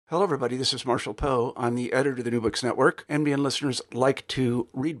Hello, everybody. This is Marshall Poe. I'm the editor of the New Books Network. NBN listeners like to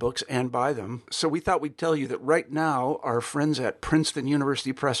read books and buy them. So we thought we'd tell you that right now, our friends at Princeton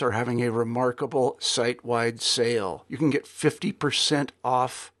University Press are having a remarkable site-wide sale. You can get 50%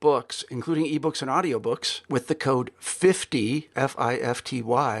 off books, including ebooks and audiobooks, with the code 50,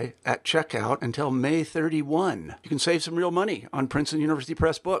 F-I-F-T-Y, at checkout until May 31. You can save some real money on Princeton University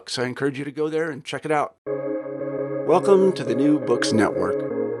Press books. I encourage you to go there and check it out. Welcome to the New Books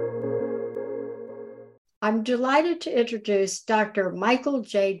Network. I'm delighted to introduce Dr. Michael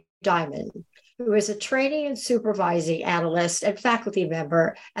J. Diamond, who is a training and supervising analyst and faculty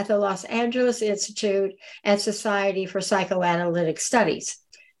member at the Los Angeles Institute and Society for Psychoanalytic Studies.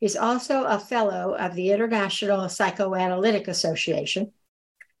 He's also a fellow of the International Psychoanalytic Association,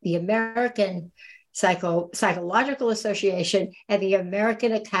 the American Psychological Association, and the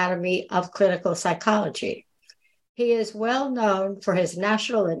American Academy of Clinical Psychology. He is well known for his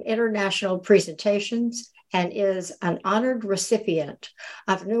national and international presentations and is an honored recipient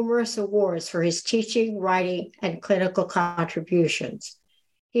of numerous awards for his teaching, writing, and clinical contributions.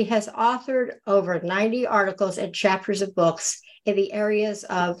 He has authored over 90 articles and chapters of books in the areas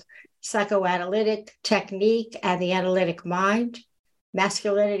of psychoanalytic technique and the analytic mind,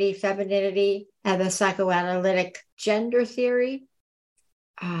 masculinity, femininity, and the psychoanalytic gender theory,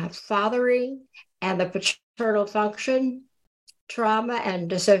 fathering and the paternal function, trauma and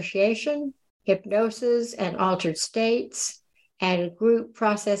dissociation, hypnosis and altered states, and group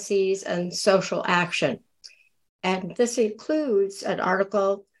processes and social action. And this includes an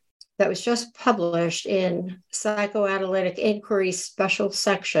article that was just published in Psychoanalytic Inquiry Special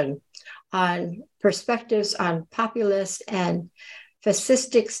Section on perspectives on populist and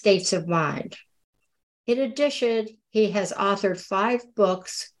fascistic states of mind. In addition, he has authored 5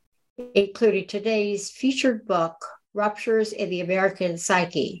 books, including today's featured book, Ruptures in the American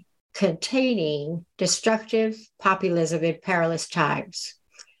Psyche, containing destructive populism in perilous times.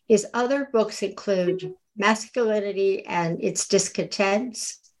 His other books include Masculinity and Its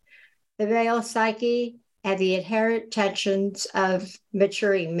Discontents, The Male Psyche, and the Inherent Tensions of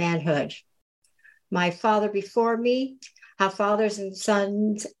Maturing Manhood. My Father Before Me, How Fathers and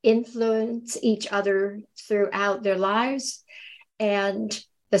Sons Influence Each Other Throughout Their Lives, and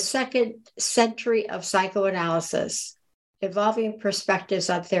The Second Century of Psychoanalysis, Evolving Perspectives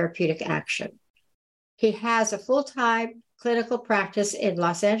on Therapeutic Action. He has a full-time clinical practice in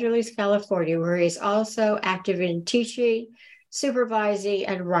Los Angeles, California, where he is also active in teaching, supervising,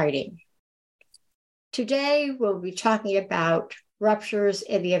 and writing. Today, we'll be talking about Ruptures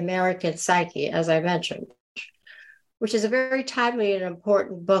in the American Psyche, as I mentioned, which is a very timely and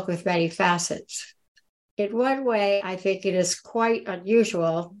important book with many facets. In one way, I think it is quite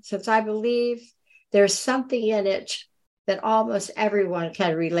unusual, since I believe there's something in it that almost everyone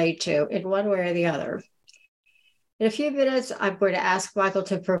can relate to in one way or the other. In a few minutes, I'm going to ask Michael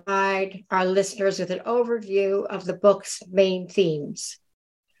to provide our listeners with an overview of the book's main themes.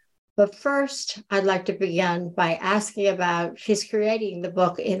 But first, I'd like to begin by asking about his creating the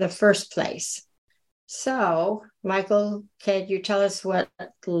book in the first place. So, Michael, can you tell us what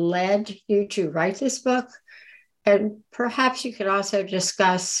led you to write this book? And perhaps you could also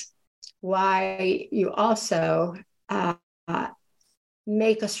discuss why you also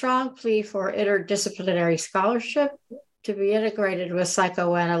make a strong plea for interdisciplinary scholarship to be integrated with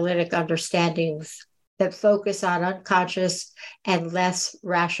psychoanalytic understandings that focus on unconscious and less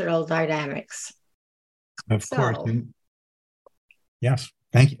rational dynamics. Of course. Yes.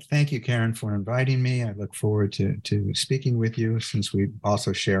 Thank you, Karen, for inviting me. I look forward to speaking with you, since we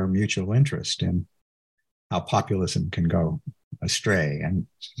also share a mutual interest in how populism can go astray and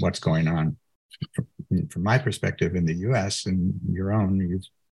what's going on. From my perspective in the U.S. and your own, you've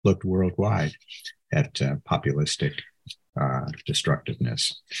looked worldwide at populistic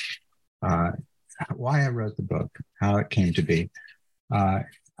destructiveness. Why I wrote the book, how it came to be.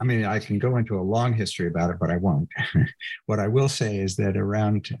 I can go into a long history about it, but I won't. What I will say is that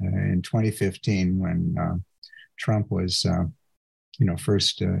around in 2015, when Trump was,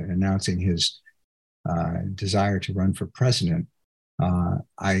 first announcing his desire to run for president,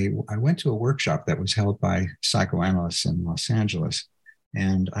 I went to a workshop that was held by psychoanalysts in Los Angeles,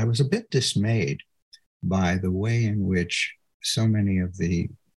 and I was a bit dismayed by the way in which so many of the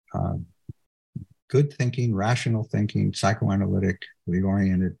good thinking, rational thinking, psychoanalytically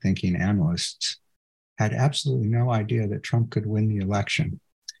oriented thinking analysts had absolutely no idea that Trump could win the election.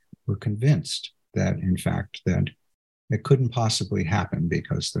 Were convinced that, in fact, that it couldn't possibly happen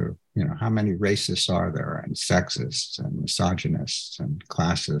because there, how many racists are there, and sexists and misogynists and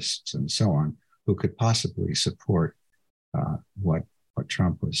classists and so on, who could possibly support what what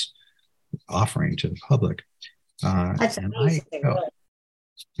Trump was offering to the public. That's amazing. Really.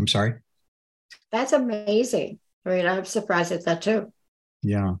 I'm sorry? That's amazing. I mean, I'm surprised at that too.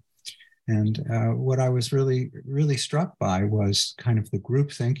 Yeah. And what I was really, really struck by was kind of the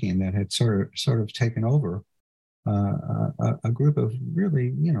group thinking that had sort of taken over a group of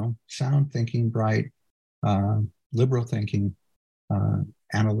really, sound thinking, bright, liberal thinking,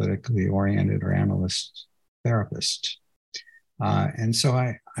 analytically oriented or analyst therapists. And so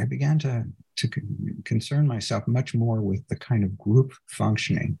I began to concern myself much more with the kind of group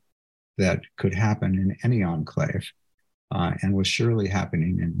functioning that could happen in any enclave, and was surely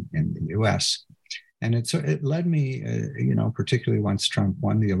happening in the U.S. And it led me, particularly once Trump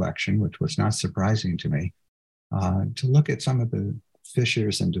won the election, which was not surprising to me, to look at some of the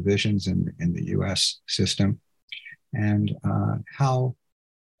fissures and divisions in the U.S. system, and how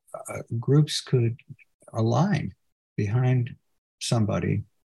groups could align behind somebody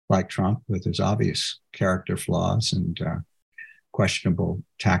like Trump with his obvious character flaws and questionable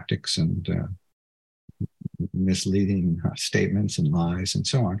tactics and misleading statements and lies and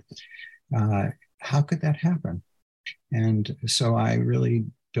so on. How could that happen? And so I really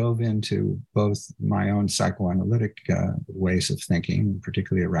dove into both my own psychoanalytic ways of thinking,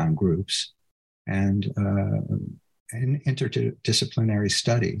 particularly around groups, and interdisciplinary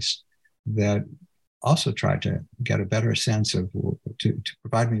studies that also tried to get a better sense of, to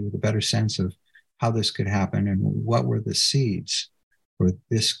provide me with a better sense of how this could happen and what were the seeds for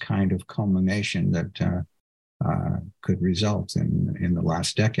this kind of culmination that could result in the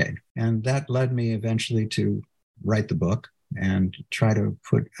last decade. And that led me eventually to write the book and try to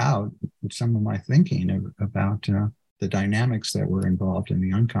put out some of my thinking about the dynamics that were involved in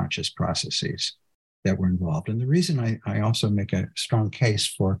the unconscious processes that were involved. And the reason I also make a strong case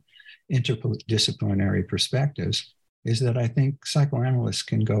for interdisciplinary perspectives is that I think psychoanalysts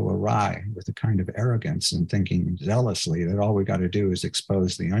can go awry with a kind of arrogance and thinking zealously that all we got to do is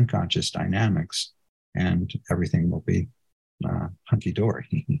expose the unconscious dynamics and everything will be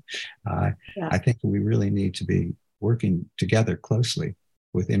hunky-dory. Yeah. I think we really need to be working together closely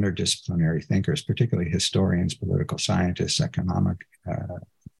with interdisciplinary thinkers, particularly historians, political scientists, economic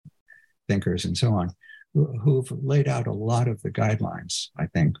thinkers, and so on, who've laid out a lot of the guidelines, I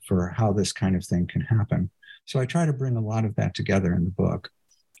think, for how this kind of thing can happen. So I try to bring a lot of that together in the book.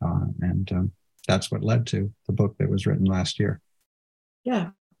 And that's what led to the book that was written last year. Yeah,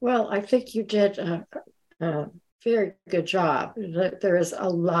 well, I think you did a very good job. There is a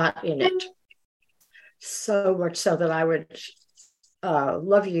lot in it. So much so that I would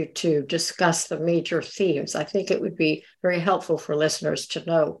love you to discuss the major themes. I think it would be very helpful for listeners to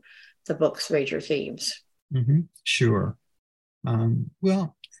know the book's major themes. Mm-hmm. Sure.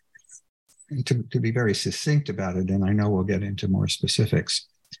 Well, to be very succinct about it, and I know we'll get into more specifics,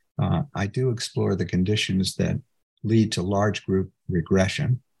 I do explore the conditions that lead to large group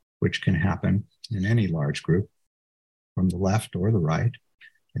regression, which can happen in any large group, from the left or the right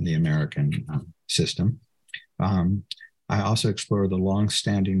in the American system. I also explore the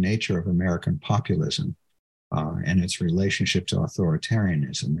long-standing nature of American populism and its relationship to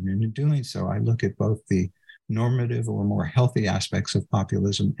authoritarianism. And in doing so, I look at both the normative or more healthy aspects of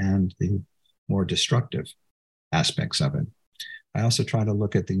populism and the more destructive aspects of it. I also try to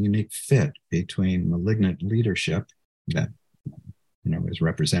look at the unique fit between malignant leadership that is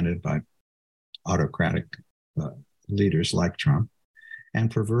represented by autocratic leaders like Trump,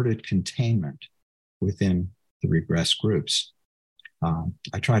 and perverted containment within the regressed groups.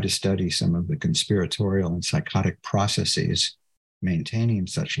 I try to study some of the conspiratorial and psychotic processes maintaining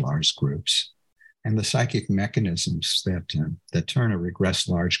such large groups, and the psychic mechanisms that turn a regressed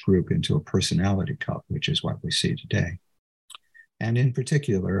large group into a personality cult, which is what we see today. And in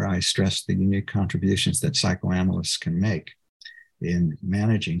particular, I stress the unique contributions that psychoanalysts can make in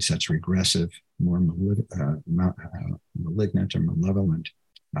managing such regressive, more malignant or malevolent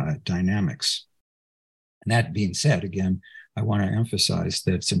dynamics. And that being said, again, I want to emphasize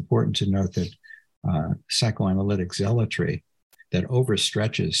that it's important to note that psychoanalytic zealotry that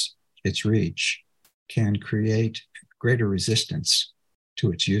overstretches its reach can create greater resistance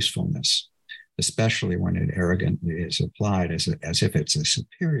to its usefulness, especially when it arrogantly is applied as if it's a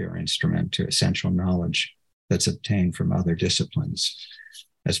superior instrument to essential knowledge that's obtained from other disciplines.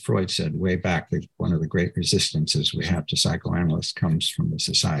 As Freud said way back, that one of the great resistances we have to psychoanalysts comes from the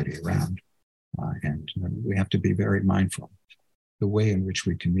society around. And we have to be very mindful of the way in which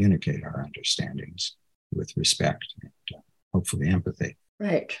we communicate our understandings with respect and hopefully empathy.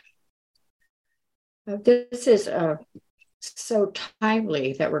 Right. This is so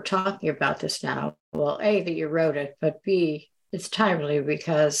timely that we're talking about this now. Well, A, that you wrote it, but B, it's timely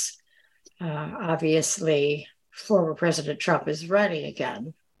because obviously former President Trump is running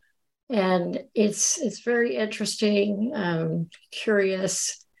again. And it's very interesting,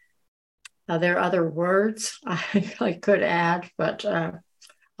 curious. There are other words I could add, but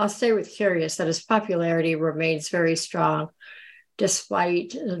I'll stay with curious that his popularity remains very strong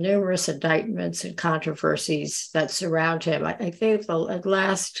despite the numerous indictments and controversies that surround him. I think the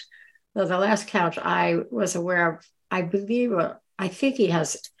last count I was aware of, I think he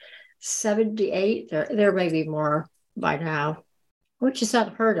has 78. There may be more by now, which is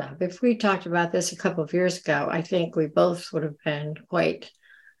unheard of. If we talked about this a couple of years ago, I think we both would have been quite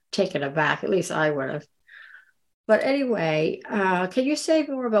taken aback. At least I would have. But anyway, can you say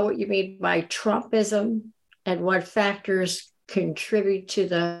more about what you mean by Trumpism and what factors contribute to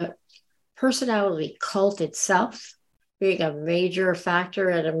the personality cult itself being a major factor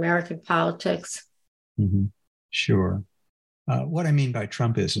in American politics? Mm-hmm. Sure. What I mean by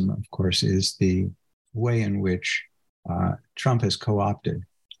Trumpism, of course, is the way in which Trump has co-opted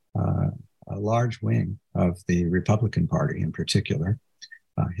a large wing of the Republican Party in particular,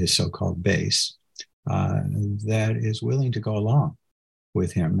 his so-called base, that is willing to go along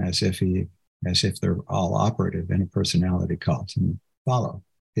with him as if they're all operative in a personality cult and follow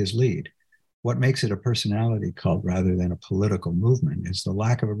his lead. What makes it a personality cult rather than a political movement is the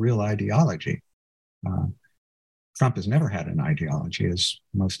lack of a real ideology. Trump has never had an ideology, as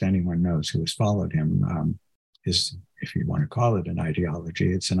most anyone knows who has followed him. If you want to call it an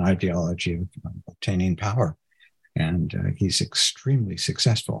ideology, it's an ideology of obtaining power. And he's extremely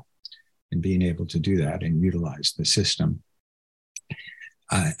successful in being able to do that and utilize the system.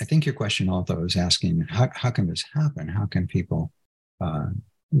 I think your question also is asking, how can this happen? How can people,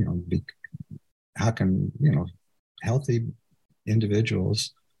 healthy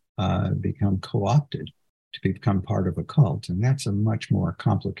individuals become co-opted to become part of a cult? And that's a much more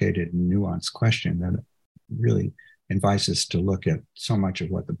complicated and nuanced question that really invites us to look at so much of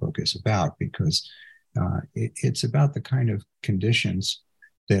what the book is about, because it's about the kind of conditions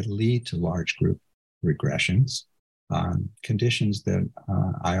that lead to large group regressions, conditions that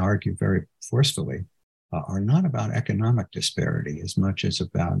I argue very forcefully are not about economic disparity as much as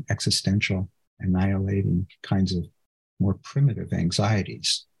about existential, annihilating kinds of more primitive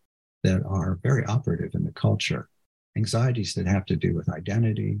anxieties that are very operative in the culture. Anxieties that have to do with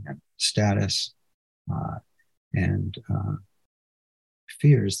identity and status, and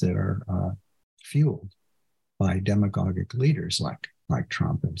fears that are fueled by demagogic leaders like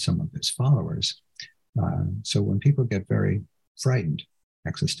Trump and some of his followers. So when people get very frightened,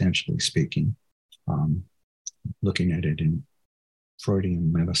 existentially speaking, looking at it in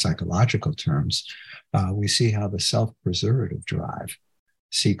Freudian metapsychological terms, we see how the self-preservative drive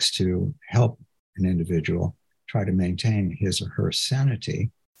seeks to help an individual try to maintain his or her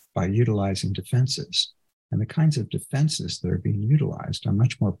sanity by utilizing defenses. And the kinds of defenses that are being utilized are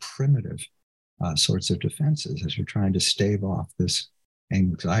much more primitive sorts of defenses as you're trying to stave off this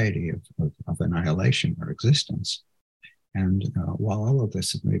anxiety of annihilation or existence. And while all of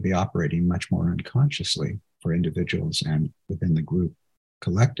this may be operating much more unconsciously for individuals and within the group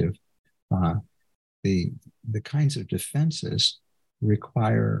collective, the kinds of defenses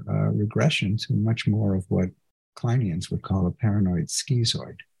require regression to much more of what Kleinians would call a paranoid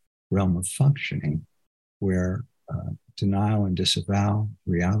schizoid realm of functioning, where denial and disavow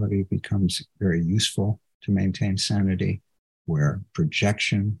reality becomes very useful to maintain sanity, where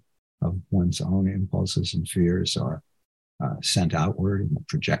projection of one's own impulses and fears are sent outward in a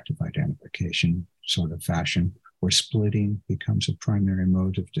projective identification sort of fashion, where splitting becomes a primary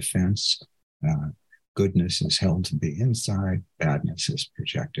mode of defense. Goodness is held to be inside, badness is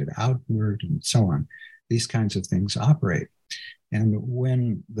projected outward, and so on. These kinds of things operate. And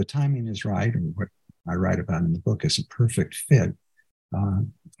when the timing is right, and what I write about in the book is a perfect fit,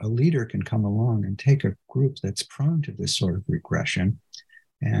 a leader can come along and take a group that's prone to this sort of regression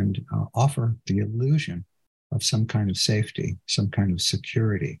and offer the illusion of some kind of safety, some kind of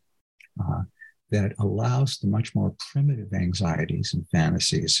security that allows the much more primitive anxieties and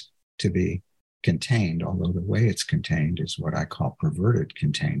fantasies to be contained, although the way it's contained is what I call perverted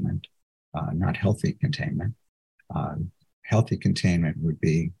containment, not healthy containment. Healthy containment would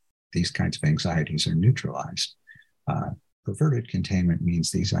be these kinds of anxieties are neutralized. Perverted containment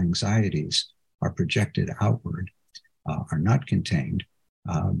means these anxieties are projected outward, are not contained,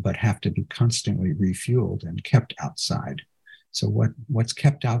 but have to be constantly refueled and kept outside. So what's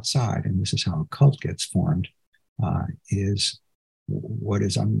kept outside, and this is how a cult gets formed, is what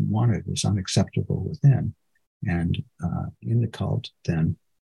is unwanted, is unacceptable within. And in the cult, then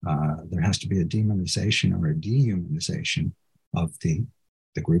there has to be a demonization or a dehumanization of the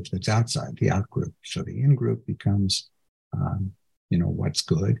group that's outside, the out group. So the in group becomes, what's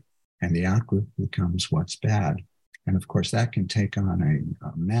good, and the out group becomes what's bad. And of course, that can take on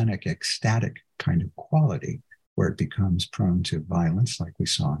a manic, ecstatic kind of quality where it becomes prone to violence, like we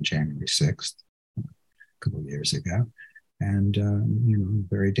saw on January 6th, a couple of years ago, and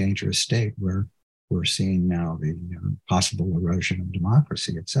very dangerous state where we're seeing now the possible erosion of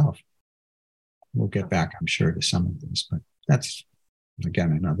democracy itself. We'll get back, I'm sure, to some of this, but that's,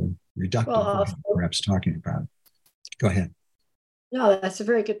 again, another reductive way of perhaps talking about it. Go ahead. No, that's a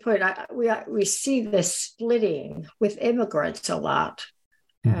very good point. We see this splitting with immigrants a lot,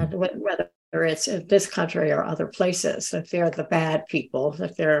 and whether it's in this country or other places, if they're the bad people,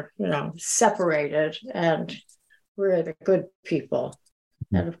 if they're separated, and we're the good people,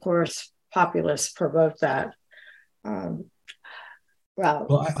 and of course, populists promote that. I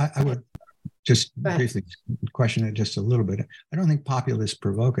would just briefly question it just a little bit. I don't think populists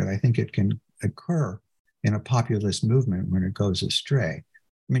provoke it. I think it can occur in a populist movement when it goes astray.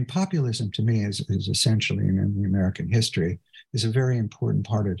 I mean, populism to me is essentially, in the American history, is a very important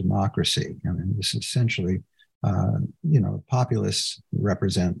part of democracy. I mean, this essentially, populists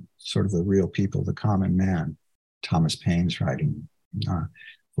represent sort of the real people, the common man. Thomas Paine's writing,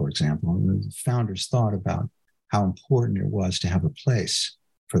 for example, the founders thought about how important it was to have a place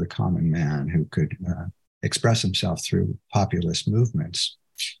for the common man who could express himself through populist movements.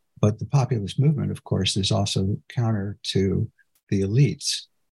 But the populist movement, of course, is also counter to the elites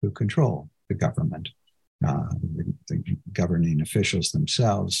who control the government, the governing officials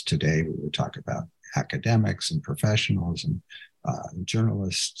themselves. Today, we would talk about academics and professionals and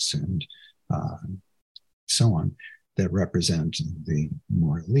journalists and so on that represent the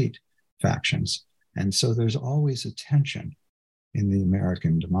more elite factions. And so there's always a tension in the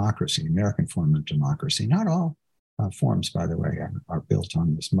American democracy, American form of democracy. Not all forms, by the way, are built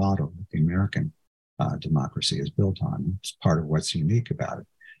on this model that the American democracy is built on. It's part of what's unique about it.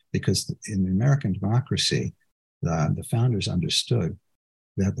 Because in the American democracy, the founders understood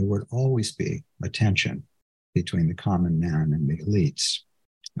that there would always be a tension between the common man and the elites.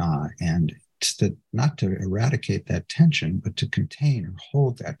 And not to eradicate that tension, but to contain or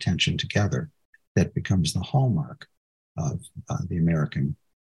hold that tension together, that becomes the hallmark of the American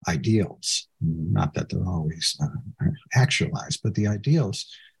ideals. Not that they're always actualized, but the ideals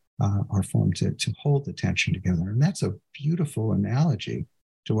are formed to hold the tension together. And that's a beautiful analogy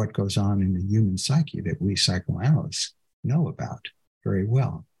to what goes on in the human psyche that we psychoanalysts know about very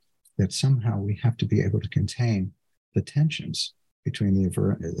well, that somehow we have to be able to contain the tensions between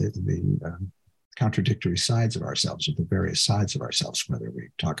the contradictory sides of ourselves, or the various sides of ourselves, whether we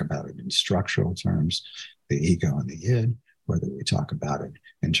talk about it in structural terms, the ego and the id, whether we talk about it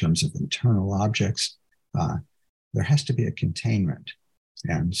in terms of internal objects. There has to be a containment.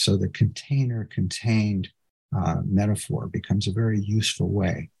 And so the container-contained metaphor becomes a very useful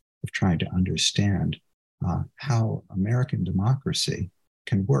way of trying to understand how American democracy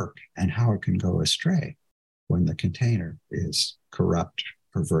can work and how it can go astray when the container is corrupt,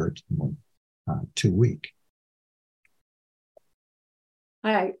 pervert, or too weak.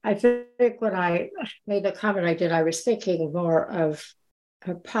 I think when I made the comment I did, I was thinking more of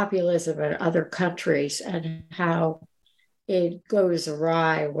populism in other countries and how it goes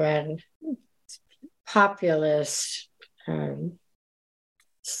awry when populists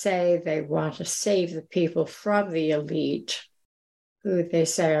say they want to save the people from the elite, who they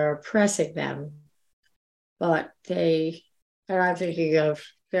say are oppressing them. But and I'm thinking of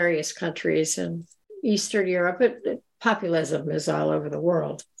various countries in Eastern Europe, but populism is all over the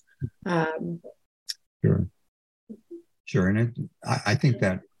world. Sure. And I think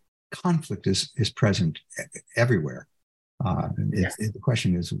that conflict is present everywhere. The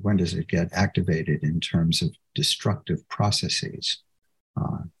question is, when does it get activated in terms of destructive processes?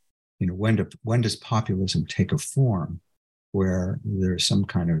 When does populism take a form where there's some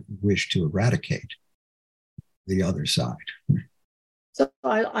kind of wish to eradicate the other side? So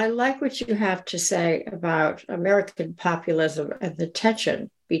I like what you have to say about American populism and the tension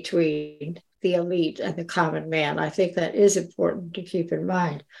between the elite and the common man. I think that is important to keep in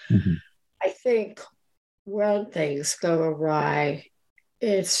mind. Mm-hmm. I think when things go awry,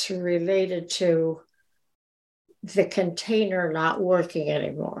 it's related to the container not working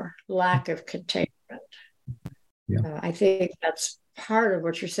anymore, lack of containment. Yeah. I think that's part of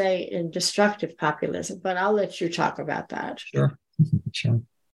what you're saying in destructive populism, but I'll let you talk about that. Sure.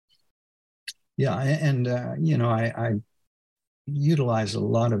 Yeah, and I utilize a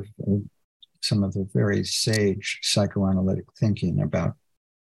lot of some of the very sage psychoanalytic thinking about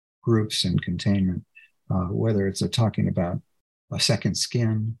groups and containment, whether it's talking about a second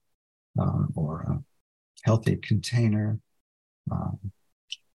skin or a healthy container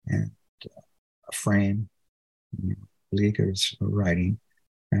and a frame. Bleeker's writing,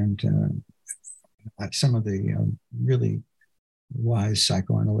 and some of the really wise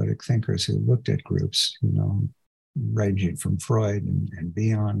psychoanalytic thinkers who looked at groups, ranging from Freud and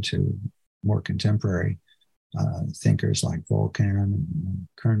beyond to more contemporary thinkers like Volkan and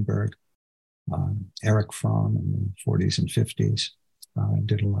Kernberg, Erich Fromm in the 40s and 50s,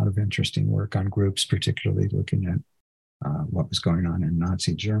 did a lot of interesting work on groups, particularly looking at what was going on in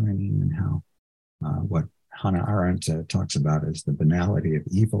Nazi Germany and how what Hannah Arendt talks about as the banality of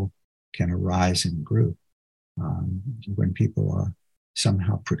evil can arise in a group when people are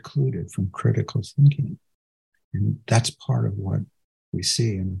somehow precluded from critical thinking. And that's part of what we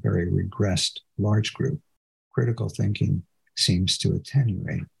see in a very regressed large group. Critical thinking seems to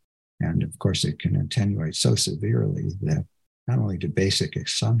attenuate. And of course, it can attenuate so severely that not only do basic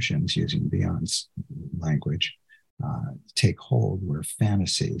assumptions, using Bion's language, take hold where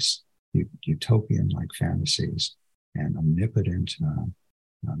fantasies, utopian-like fantasies, and omnipotent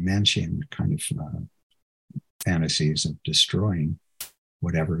Manchian kind of fantasies of destroying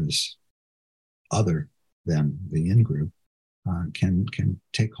whatever is other than the in-group can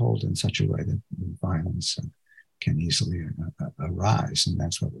take hold in such a way that violence can easily arise. And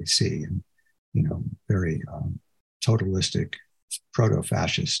that's what we see in, very totalistic,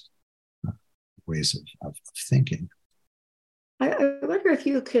 proto-fascist ways of thinking. I wonder if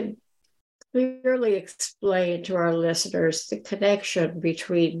you could clearly explain to our listeners the connection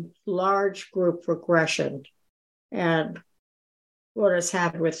between large group regression and what has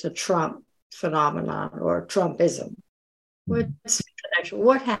happened with the Trump phenomenon or Trumpism. What's the connection?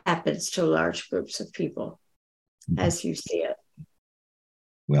 What happens to large groups of people as you see it?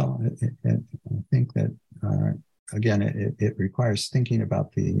 Well, I think that, again, it requires thinking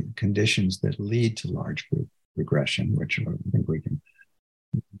about the conditions that lead to large group regression, which I think we can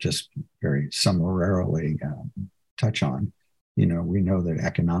just very summarily touch on. We know that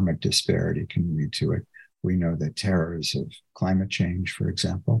economic disparity can lead to it. We know that terrors of climate change, for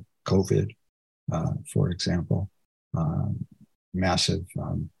example, COVID, for example, massive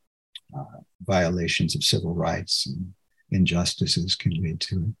violations of civil rights and injustices can lead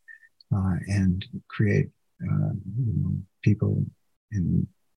to it, and create people in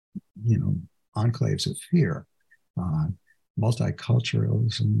enclaves of fear.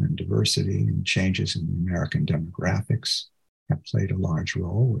 Multiculturalism and diversity and changes in the American demographics have played a large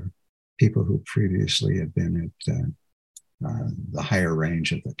role, where people who previously had been at the higher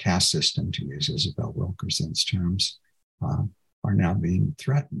range of the caste system, to use Isabel Wilkerson's terms, are now being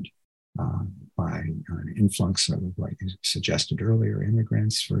threatened by an influx of, like you suggested earlier,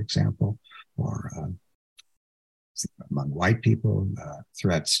 immigrants, for example, or among white people,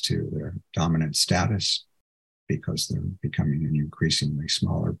 threats to their dominant status because they're becoming an increasingly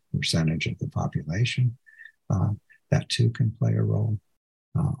smaller percentage of the population. That too can play a role.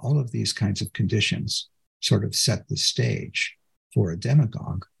 All of these kinds of conditions sort of set the stage for a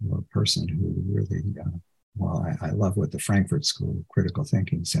demagogue or a person who really, I love what the Frankfurt School of Critical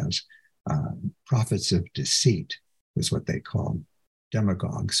Thinking says, prophets of deceit is what they call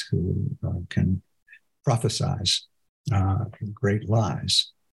demagogues who can prophesize great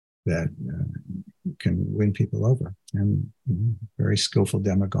lies that can win people over. And very skillful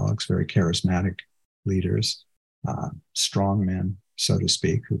demagogues, very charismatic leaders, strong men, so to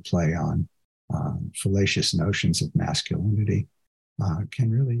speak, who play on fallacious notions of masculinity, can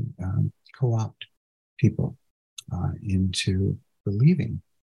really co-opt people into believing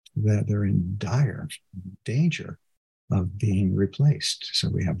that they're in dire danger of being replaced. So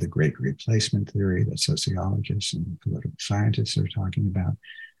we have the great replacement theory that sociologists and political scientists are talking about,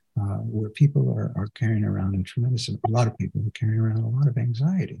 where people are carrying around a lot of people are carrying around a lot of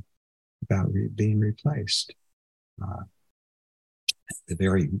anxiety about being replaced. The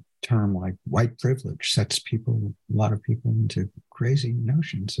very term like white privilege sets a lot of people into crazy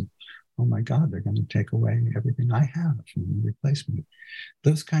notions of, oh my God, they're going to take away everything I have and replace me.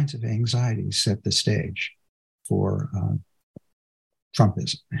 Those kinds of anxieties set the stage for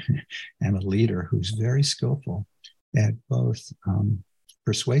Trumpism and a leader who's very skillful at both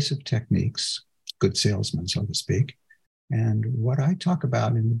persuasive techniques, good salesman, so to speak, and what I talk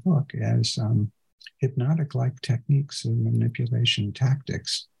about in the book as hypnotic-like techniques and manipulation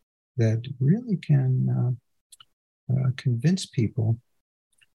tactics that really can convince people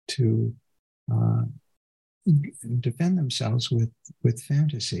to defend themselves with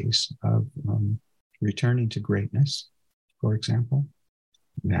fantasies of returning to greatness, for example,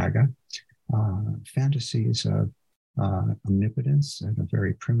 MAGA, fantasies of omnipotence at a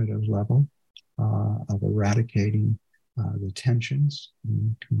very primitive level, of eradicating the tensions,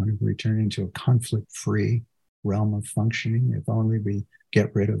 and kind of returning to a conflict-free realm of functioning. If only we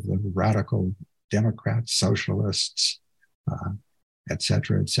get rid of the radical Democrats, socialists, et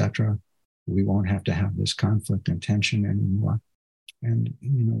cetera, we won't have to have this conflict and tension anymore. And,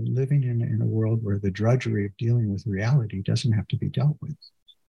 living in a world where the drudgery of dealing with reality doesn't have to be dealt with.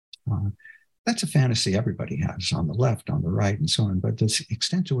 That's a fantasy everybody has, on the left, on the right, and so on. But the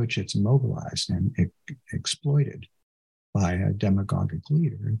extent to which it's mobilized and exploited by a demagogic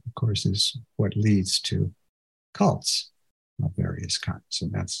leader, of course, is what leads to cults of various kinds.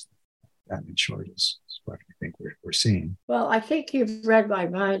 And that, in short, is what I think we're seeing. Well, I think you've read my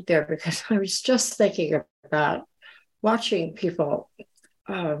mind there, because I was just thinking about watching people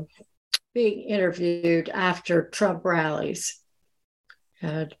being interviewed after Trump rallies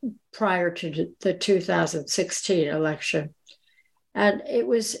prior to the 2016 election. And it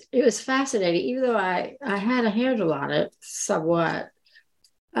was fascinating, even though I had a handle on it somewhat,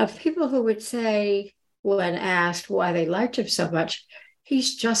 of people who would say, when asked why they liked him so much,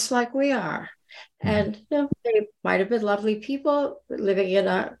 he's just like we are. And they might have been lovely people living in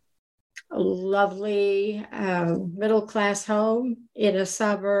a lovely middle-class home in a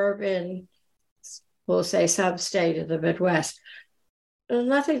suburb in, we'll say, some state in the Midwest.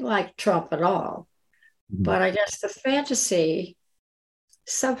 Nothing like Trump at all. But I guess the fantasy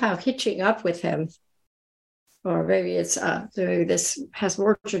somehow hitching up with him, or maybe it's maybe this has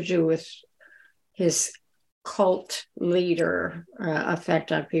more to do with his cult leader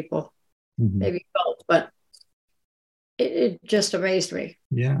effect on people. Maybe cult, but it just amazed me.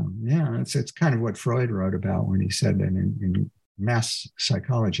 Yeah. It's kind of what Freud wrote about when he said that in mass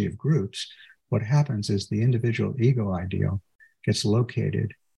psychology of groups, what happens is the individual ego ideal gets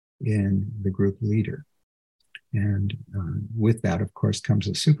located in the group leader. And with that, of course, comes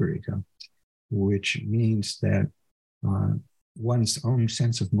a superego, which means that one's own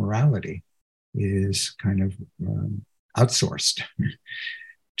sense of morality is kind of outsourced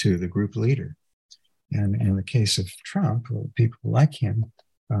to the group leader. And in the case of Trump, people like him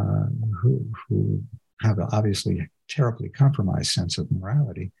who have an obviously terribly compromised sense of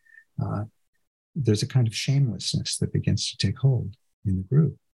morality, there's a kind of shamelessness that begins to take hold in the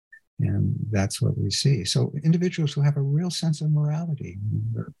group. And that's what we see. So individuals who have a real sense of morality,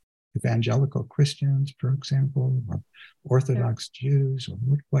 evangelical Christians, for example, or Orthodox Jews, or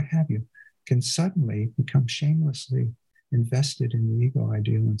what have you, can suddenly become shamelessly invested in the ego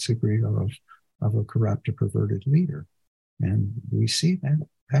ideal and superego of a corrupt or perverted leader. And we see that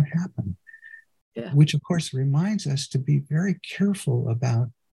happen, which of course reminds us to be very careful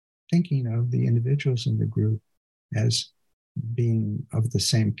about thinking of the individuals in the group as being of the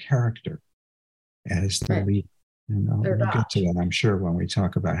same character as the leader. And we'll get to that, I'm sure, when we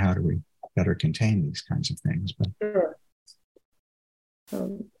talk about how do we better contain these kinds of things. But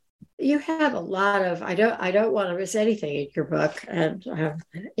you have a lot of, I don't want to miss anything in your book. And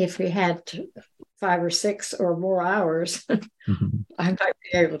if we had 5 or 6 or more hours, I might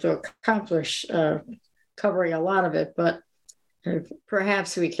be able to accomplish covering a lot of it, but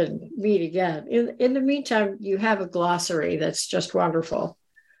perhaps we can meet again. In the meantime, you have a glossary that's just wonderful.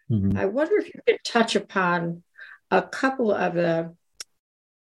 I wonder if you could touch upon a couple of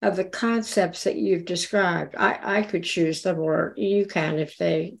the concepts that you've described. I could choose them, or you can if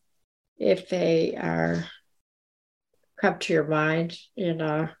they are come to your mind.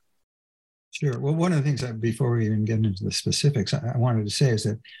 Sure. Well, one of the things before we even get into the specifics, I wanted to say is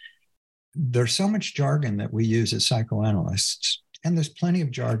that there's so much jargon that we use as psychoanalysts, and there's plenty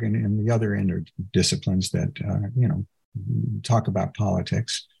of jargon in the other interdisciplines that talk about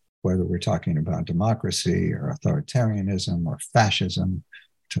politics, whether we're talking about democracy or authoritarianism or fascism,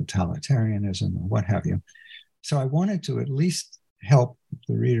 totalitarianism, or what have you. So I wanted to at least help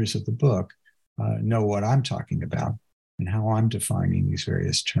the readers of the book know what I'm talking about and how I'm defining these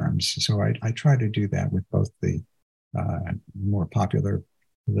various terms. So I try to do that with both the more popular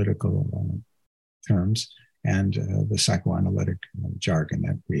political terms and the psychoanalytic jargon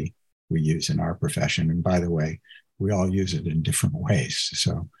that we use in our profession. And by the way, we all use it in different ways.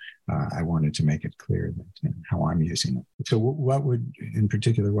 So I wanted to make it clear that how I'm using it. So what would, in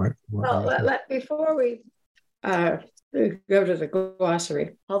particular, before we go to the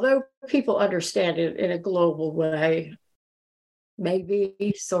glossary, although people understand it in a global way,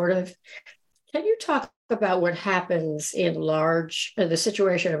 maybe sort of, can you talk about what happens in the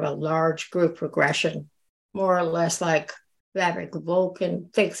situation of a large group regression, more or less like Vavik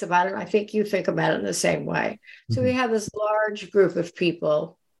Volkan thinks about it? I think you think about it in the same way. So we have this large group of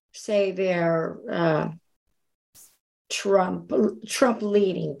people, say they're Trump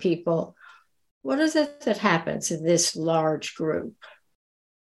leading people, what is it that happens in this large group?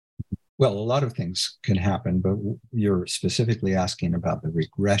 Well, a lot of things can happen, but you're specifically asking about the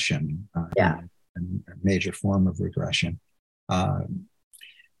regression, Yeah. and a major form of regression.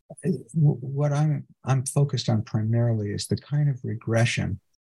 What I'm focused on primarily is the kind of regression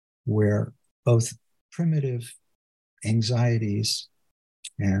where both primitive anxieties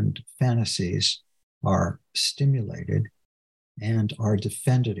and fantasies are stimulated and are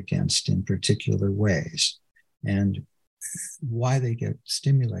defended against in particular ways. And why they get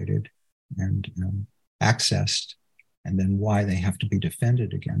stimulated and accessed, and then why they have to be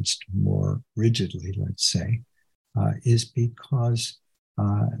defended against more rigidly, let's say, is because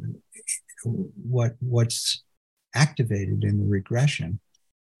what's activated in the regression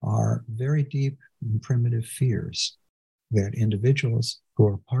are very deep and primitive fears that individuals who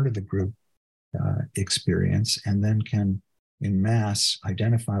are part of the group experience and then can in mass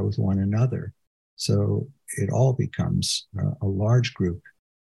identify with one another. So it all becomes a large group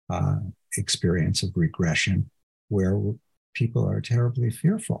experience of regression where people are terribly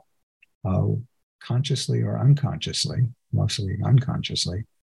fearful, consciously or unconsciously, mostly unconsciously,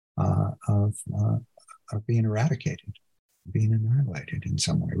 of being eradicated, being annihilated in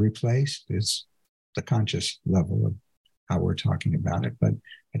some way. Replaced is the conscious level of how we're talking about it, but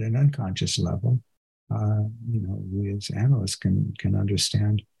at an unconscious level, we as analysts can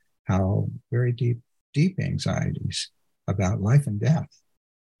understand how very deep anxieties about life and death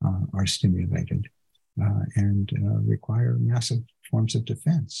are stimulated and require massive forms of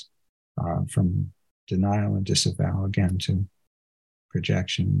defense, from denial and disavowal, again, to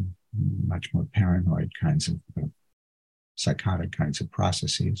projection, much more paranoid kinds of psychotic kinds of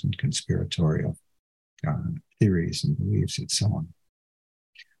processes and conspiratorial theories and beliefs and so on.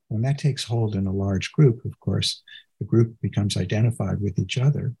 When that takes hold in a large group, of course, the group becomes identified with each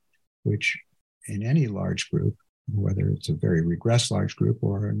other, which in any large group, whether it's a very regressed large group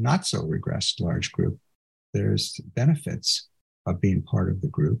or a not so regressed large group, there's benefits of being part of the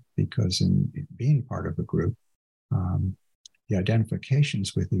group, because in being part of a group, the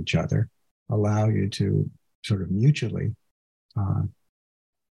identifications with each other allow you to sort of mutually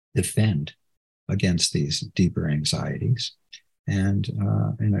defend against these deeper anxieties, and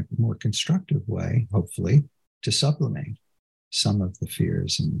in a more constructive way, hopefully, to sublimate some of the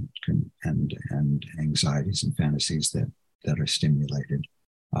fears and anxieties and fantasies that are stimulated.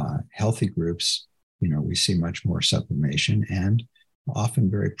 Healthy groups, we see much more sublimation and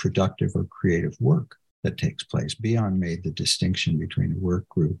often very productive or creative work that takes place. Bion made the distinction between a work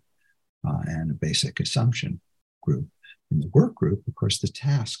group and a basic assumption group. In the work group, of course, the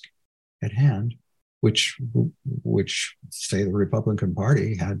task at hand, which say the Republican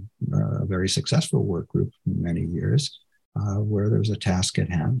Party had a very successful work group for many years, where there was a task at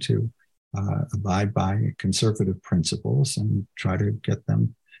hand to abide by conservative principles and try to get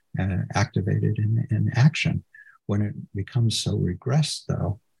them activated in action. When it becomes so regressed,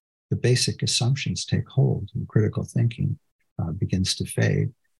 though, the basic assumptions take hold and critical thinking begins to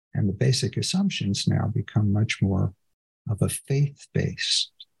fade. And the basic assumptions now become much more of a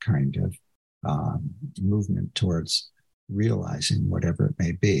faith-based kind of movement towards realizing whatever it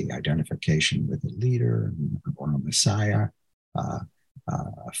may be, identification with a leader or a messiah, a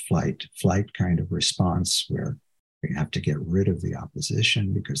flight kind of response where you have to get rid of the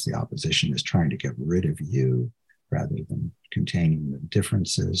opposition because the opposition is trying to get rid of you rather than containing the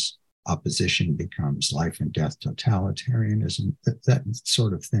differences. Opposition becomes life and death totalitarianism. That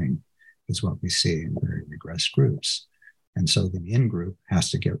sort of thing is what we see in very regressed groups. And so the in-group has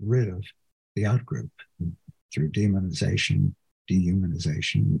to get rid of the out-group through demonization,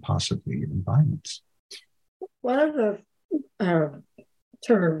 dehumanization, and possibly even violence. One of the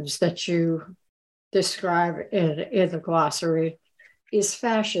terms that you describe in the glossary is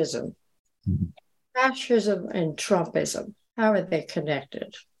fascism. Mm-hmm. Fascism and Trumpism, how are they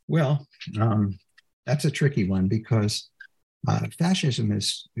connected? Well, that's a tricky one because fascism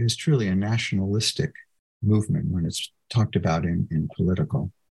is truly a nationalistic movement when it's talked about in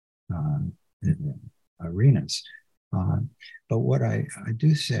political arenas. But what I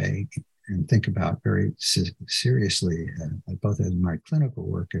do say and think about very seriously, both in my clinical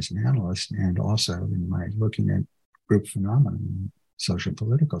work as an analyst and also in my looking at group phenomena in the social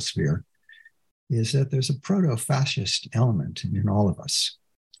political sphere, is that there's a proto-fascist element in all of us,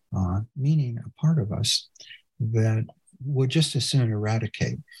 meaning a part of us that would just as soon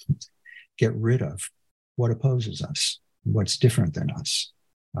eradicate, get rid of what opposes us, what's different than us,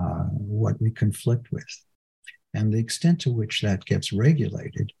 what we conflict with. And the extent to which that gets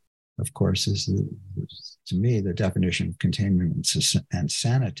regulated of course, is, to me, the definition of containment and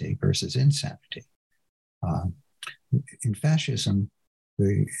sanity versus insanity. In fascism,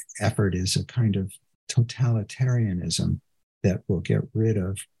 the effort is a kind of totalitarianism that will get rid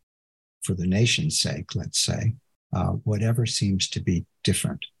of, for the nation's sake, let's say, whatever seems to be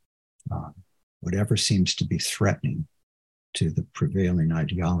different, whatever seems to be threatening to the prevailing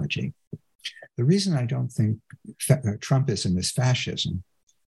ideology. The reason I don't think Trumpism is fascism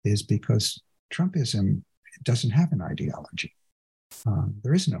is because Trumpism doesn't have an ideology.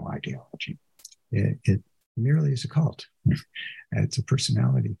 There is no ideology. It merely is a cult. It's a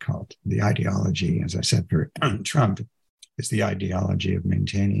personality cult. The ideology, as I said, for Trump, is the ideology of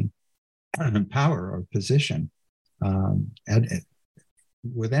maintaining power or position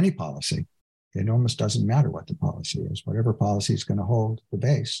with any policy. It almost doesn't matter what the policy is. Whatever policy is going to hold the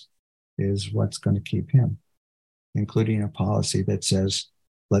base is what's going to keep him, including a policy that says,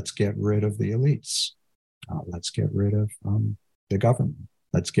 let's get rid of the elites. Let's get rid of the government.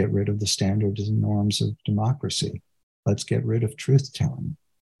 Let's get rid of the standards and norms of democracy. Let's get rid of truth-telling.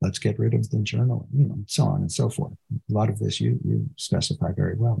 Let's get rid of the journal, so on and so forth. A lot of this you specify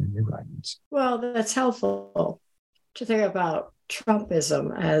very well in your writings. Well, that's helpful to think about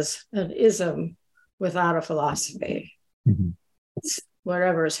Trumpism as an ism without a philosophy. Mm-hmm. It's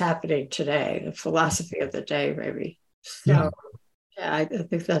whatever is happening today, the philosophy of the day, maybe. So, yeah I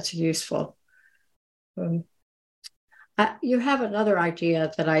think that's useful. You have another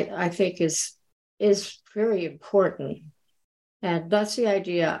idea that I think is very important, and that's the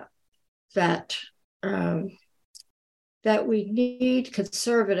idea that that we need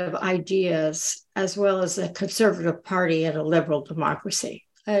conservative ideas as well as a conservative party in a liberal democracy.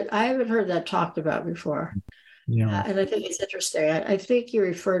 I haven't heard that talked about before. Yeah. And I think it's interesting. I think you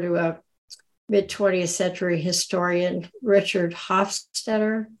refer to a mid-20th century historian, Richard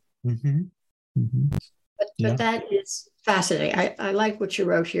Hofstadter. Mm-hmm. Mm-hmm. But that is fascinating. I like what you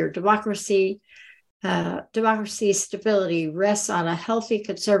wrote here. Democracy stability rests on a healthy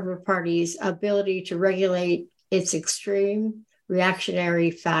conservative party's ability to regulate its extreme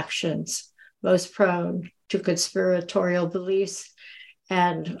reactionary factions, most prone to conspiratorial beliefs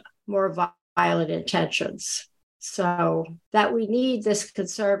and more violent intentions. So that we need this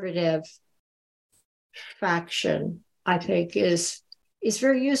conservative faction, I think, is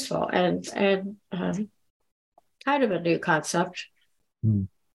very useful and kind of a new concept.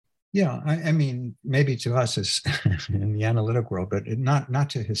 Yeah, I mean, maybe to us as in the analytic world, but not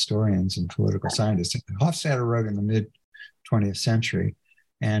to historians and political scientists. Hofstadter wrote in the mid-20th century,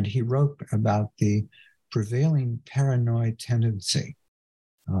 and he wrote about the prevailing paranoid tendency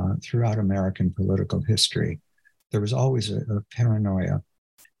throughout American political history. There was always a paranoia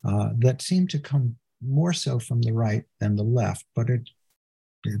that seemed to come more so from the right than the left, but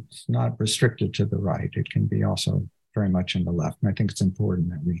it's not restricted to the right. It can be also very much in the left. And I think it's important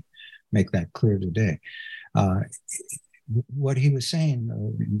that we make that clear today. What he was saying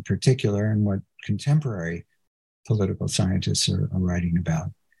in particular, and what contemporary political scientists are writing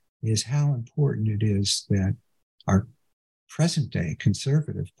about, is how important it is that our present day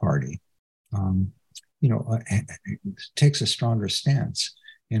conservative party, takes a stronger stance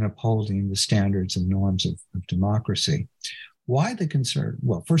in upholding the standards and norms of democracy. Why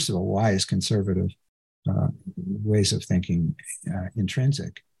well, first of all, why is conservative ways of thinking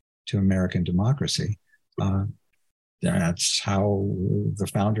intrinsic to American democracy? That's how the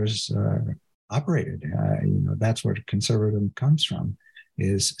founders operated. That's where conservatism comes from,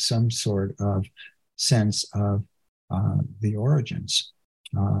 is some sort of sense of the origins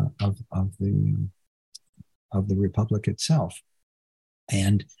of the republic itself.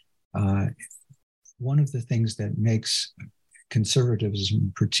 And one of the things that makes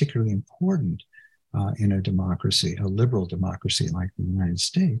conservatism particularly important in a democracy, a liberal democracy like the United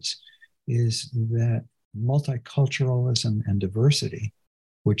States, is that multiculturalism and diversity,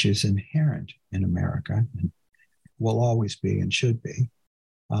 which is inherent in America and will always be and should be,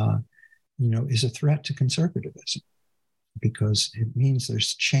 is a threat to conservatism, because it means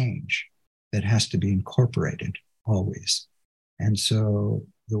there's change that has to be incorporated always. And so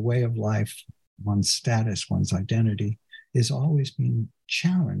the way of life, one's status, one's identity, is always being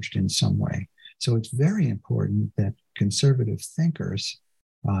challenged in some way. So it's very important that conservative thinkers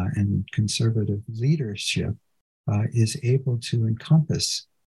and conservative leadership is able to encompass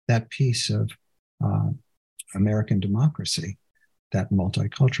that piece of American democracy, that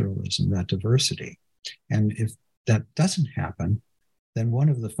multiculturalism, that diversity. And if that doesn't happen, then one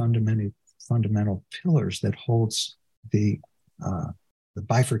of the fundamental pillars that holds the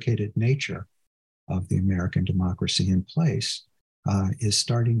bifurcated nature of the American democracy in place is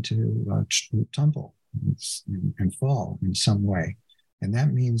starting to tumble and fall in some way. And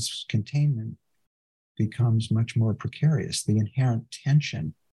that means containment becomes much more precarious. The inherent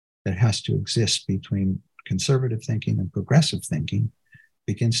tension that has to exist between conservative thinking and progressive thinking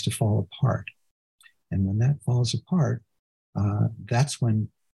begins to fall apart. And when that falls apart, that's when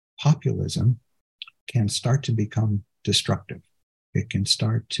populism can start to become destructive. It can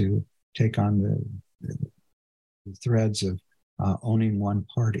start to take on the threads of owning one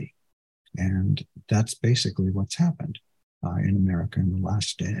party. And that's basically what's happened in America in the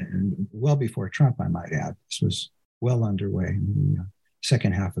last, well before Trump, I might add. This was well underway in the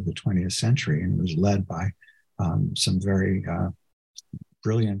second half of the 20th century, and it was led by some very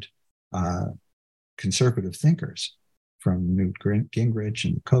brilliant conservative thinkers, from Newt Gingrich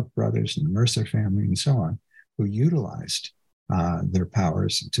and the Koch brothers and the Mercer family and so on, who utilized their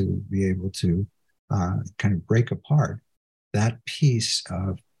powers to be able to kind of break apart that piece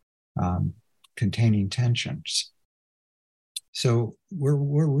of containing tensions. So we're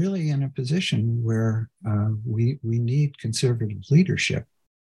really in a position where we need conservative leadership,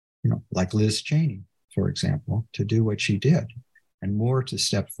 like Liz Cheney, for example, to do what she did, and more to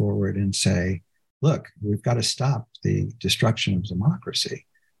step forward and say, look, we've got to stop the destruction of democracy.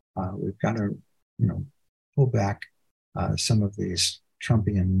 We've got to, pull back some of these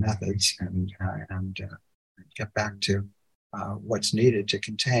Trumpian methods and get back to what's needed to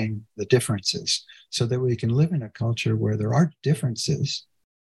contain the differences, so that we can live in a culture where there are differences,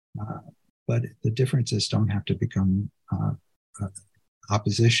 but the differences don't have to become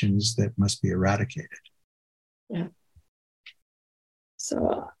oppositions that must be eradicated. Yeah.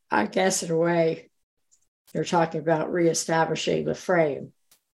 So I guess in a way, you're talking about reestablishing the frame.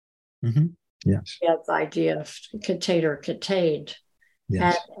 Mm-hmm. Yes. Yeah, the idea of container contained.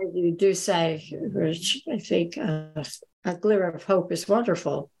 Yes. And you do say, which I think a glimmer of hope is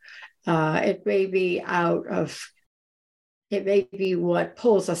wonderful. It may be what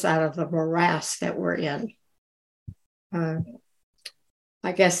pulls us out of the morass that we're in.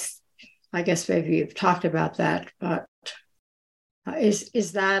 I guess maybe you've talked about that, but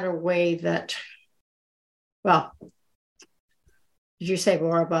is that a way that, well, did you say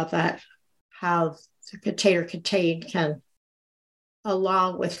more about that? How the container contained can,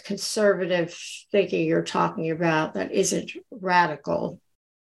 along with conservative thinking you're talking about that isn't radical,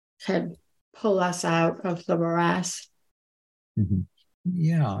 can pull us out of the morass? Mm-hmm.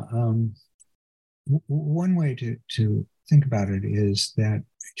 Yeah. One way to think about it is that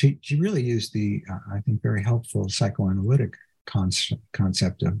she really used the, I think, very helpful psychoanalytic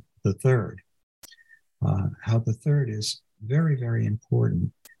concept of the third. How the third is very, very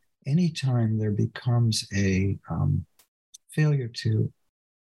important. Anytime there becomes a failure to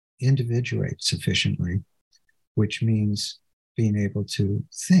individuate sufficiently, which means being able to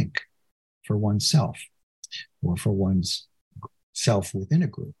think for oneself or for one's self within a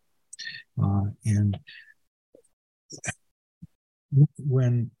group. And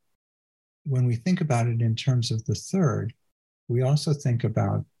when we think about it in terms of the third, we also think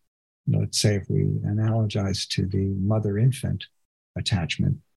about, let's say, if we analogize to the mother-infant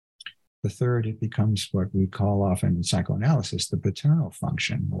attachment, the third, it becomes what we call often in psychoanalysis the paternal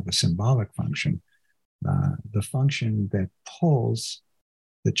function or the symbolic function, the function that pulls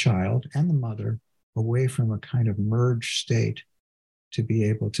the child and the mother away from a kind of merged state to be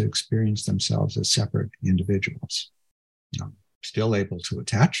able to experience themselves as separate individuals, still able to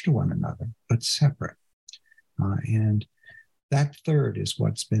attach to one another, but separate. And that third is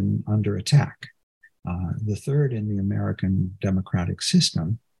what's been under attack. The third in the American democratic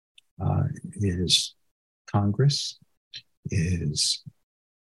system is Congress, is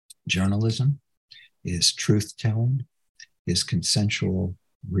journalism, is truth-telling, is consensual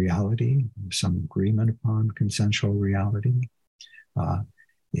reality, some agreement upon consensual reality,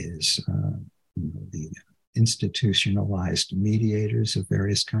 is the institutionalized mediators of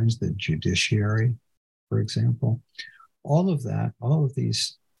various kinds, the judiciary, for example. All of that, all of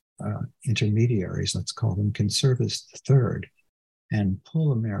these intermediaries, let's call them, can serve as the third and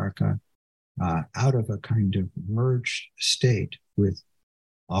pull America out of a kind of merged state with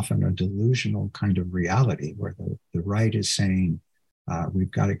often a delusional kind of reality where the right is saying,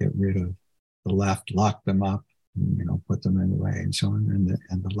 we've got to get rid of the left, lock them up, put them in the way and so on.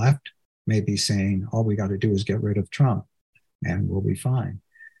 And the left may be saying, all we got to do is get rid of Trump and we'll be fine.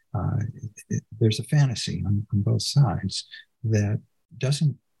 There's a fantasy on both sides that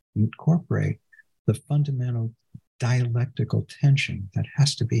doesn't incorporate the fundamental dialectical tension that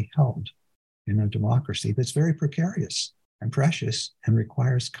has to be held in a democracy that's very precarious and precious and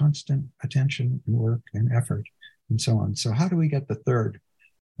requires constant attention and work and effort and so on. So how do we get the third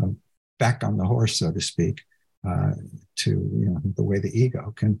back on the horse, so to speak, to the way the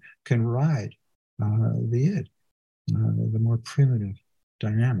ego can ride the id, the more primitive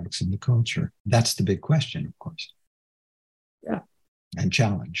dynamics in the culture? That's the big question, of course. Yeah. And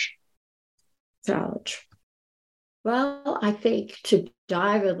challenge. Well, I think to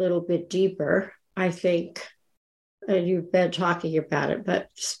dive a little bit deeper, I think, and you've been talking about it, but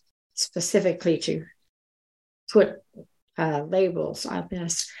specifically to put labels on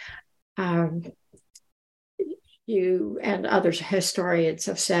this, you and other historians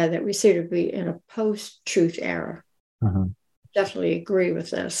have said that we seem to be in a post-truth era. Uh-huh. Definitely agree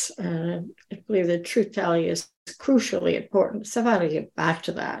with this. I believe that truth-telling is crucially important. Somehow to get back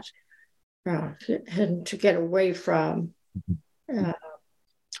to that and to get away from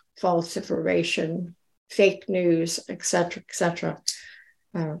false information, fake news, et cetera,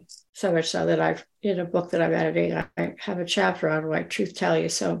 so much so that in a book that I'm editing, I have a chapter on why truth-telling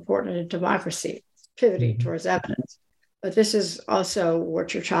is so important in democracy, pivoting towards evidence. But this is also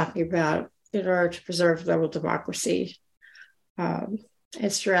what you're talking about in order to preserve liberal democracy. And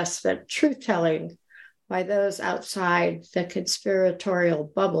stress that truth-telling by those outside the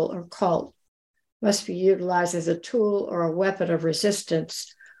conspiratorial bubble or cult must be utilized as a tool or a weapon of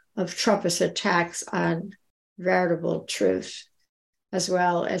resistance of Trumpist attacks on veritable truth, as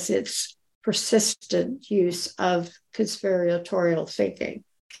well as its persistent use of conspiratorial thinking.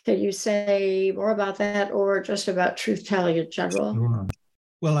 Can you say more about that, or just about truth-telling in general? Sure.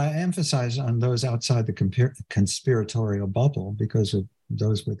 Well, I emphasize on those outside the conspiratorial bubble because of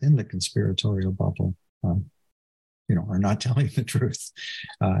those within the conspiratorial bubble, are not telling the truth.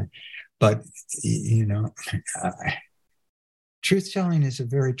 But truth-telling is a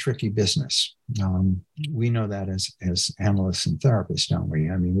very tricky business. We know that as analysts and therapists, don't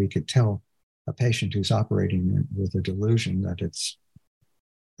we? I mean, we could tell a patient who's operating with a delusion that it's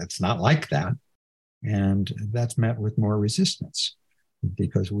not like that, and that's met with more resistance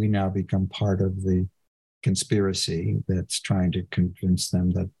because we now become part of the conspiracy that's trying to convince them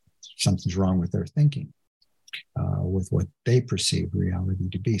that something's wrong with their thinking, with what they perceive reality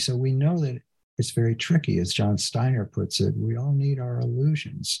to be. So we know that it's very tricky. As John Steiner puts it, we all need our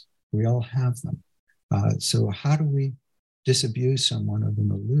illusions. We all have them. So how do we disabuse someone of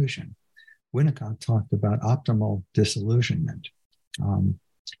an illusion? Winnicott talked about optimal disillusionment.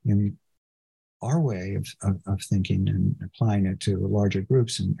 In our way of thinking and applying it to larger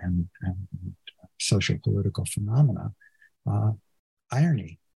groups and social political phenomena,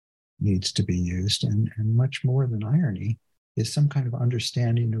 irony needs to be used, and much more than irony is some kind of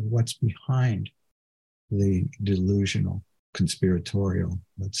understanding of what's behind the delusional, conspiratorial,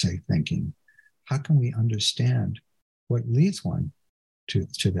 let's say, thinking. How can we understand what leads one to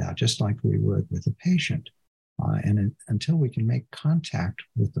that, just like we would with a patient? And until we can make contact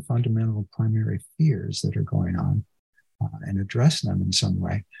with the fundamental primary fears that are going on and address them in some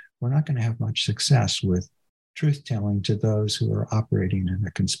way, we're not going to have much success with truth-telling to those who are operating in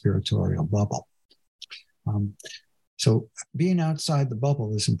a conspiratorial bubble. So being outside the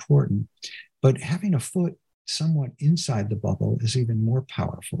bubble is important, but having a foot somewhat inside the bubble is even more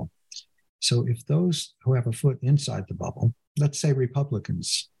powerful. So if those who have a foot inside the bubble, let's say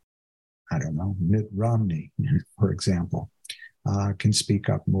Republicans, I don't know, Mitt Romney, for example, can speak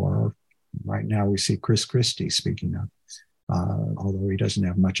up more. Right now we see Chris Christie speaking up, although he doesn't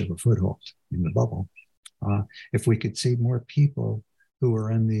have much of a foothold in the bubble. If we could see more people who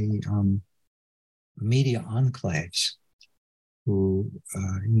are in the media enclaves who,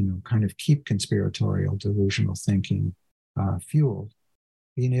 kind of keep conspiratorial, delusional thinking fueled,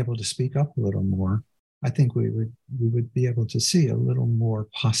 being able to speak up a little more, I think we would be able to see a little more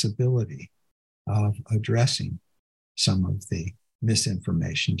possibility of addressing some of the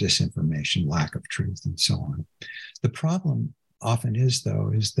misinformation, disinformation, lack of truth, and so on. The problem often is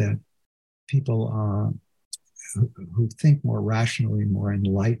that people who think more rationally, more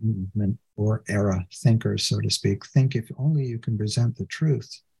enlightenment or era thinkers, so to speak, think if only you can present the truth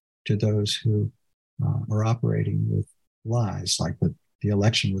to those who are operating with lies, like the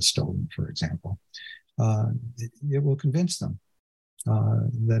election was stolen, for example, it will convince them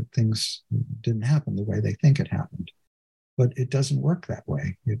that things didn't happen the way they think it happened. But it doesn't work that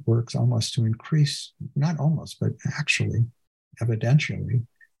way. It works almost to increase, not almost, but actually, evidentially,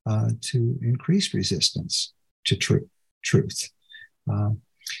 to increase resistance to truth.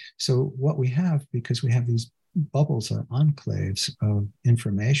 So what we have, because we have these bubbles or enclaves of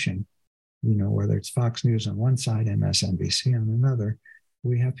information, whether it's Fox News on one side, MSNBC on another,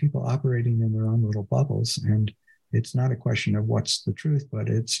 we have people operating in their own little bubbles. And it's not a question of what's the truth, but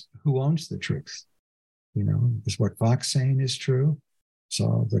it's who owns the truth. Is what Fox saying is true?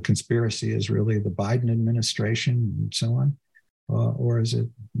 So the conspiracy is really the Biden administration and so on, or is it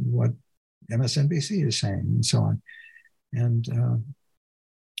what MSNBC is saying and so on? And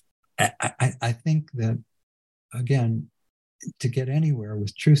I think that, again, to get anywhere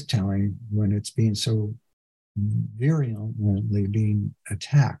with truth telling when it's being so virulently being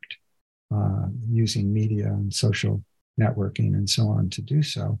attacked using media and social networking and so on to do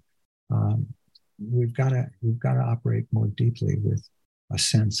so, we've got to operate more deeply with a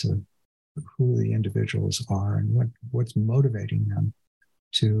sense of who the individuals are and what's motivating them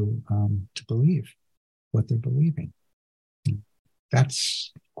to believe what they're believing.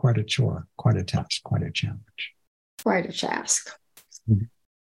 That's quite a chore, quite a task, quite a challenge. Quite a task. Mm-hmm.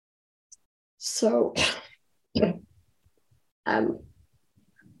 So,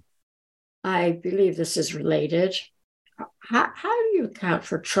 I believe this is related. How do you account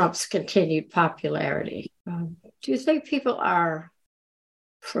for Trump's continued popularity? Do you think people are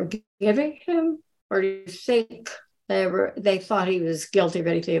forgiving him, or do you think they thought he was guilty of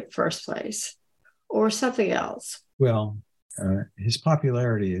anything in the first place, or something else? Well, his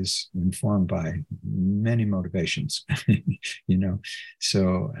popularity is informed by many motivations,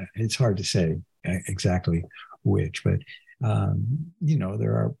 so it's hard to say exactly which, but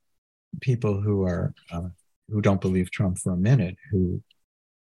there are people who don't believe Trump for a minute who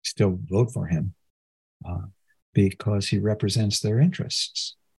still vote for him because he represents their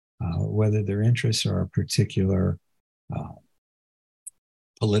interests, whether their interests are a particular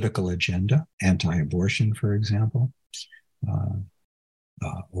political agenda, anti-abortion, for example,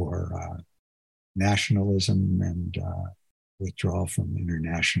 or nationalism and withdrawal from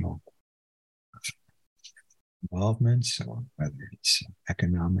international involvements, or whether it's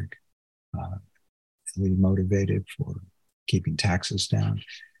economically motivated for keeping taxes down.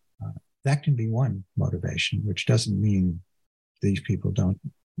 That can be one motivation, which doesn't mean these people don't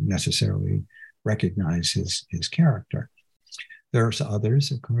necessarily recognize his character. There are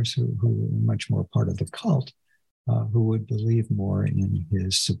others, of course, who are much more part of the cult, who would believe more in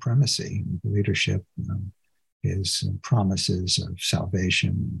his supremacy, leadership, his promises of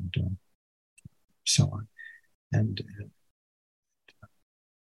salvation, and so on. And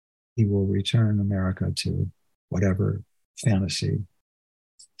he will return America to whatever fantasy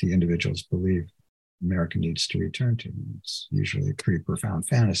the individuals believe America needs to return to. It's usually a pretty profound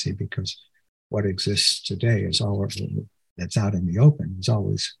fantasy, because what exists today is all that's out in the open. It's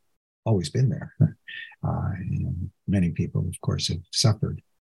always been there. And many people, of course, have suffered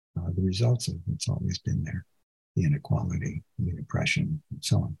the results of it's always been there: the inequality, the oppression, and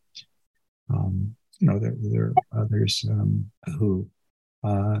so on. There are others who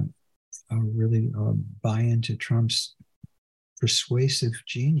really buy into Trump's persuasive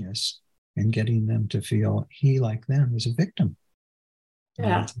genius and getting them to feel he, like them, is a victim.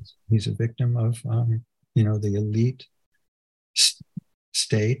 Yeah. He's a victim of, the elite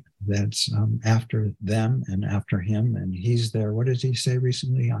state that's after them and after him. And he's there. What did he say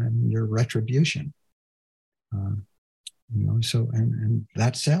recently? I'm your retribution. So, and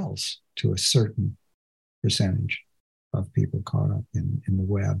that sells to a certain percentage of people caught up in the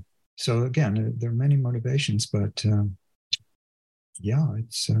web. So again, there are many motivations, but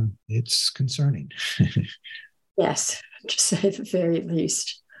it's concerning. Yes, to say the very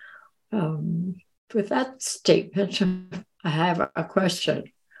least. With that statement, I have a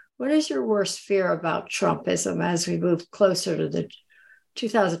question. What is your worst fear about Trumpism as we move closer to the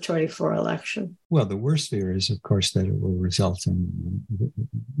 2024 election? Well, the worst fear is, of course, that it will result in,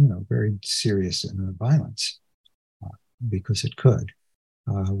 very serious violence, because it could.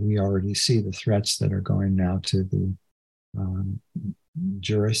 We already see the threats that are going now to the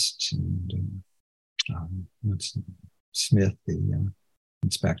jurists and Smith, the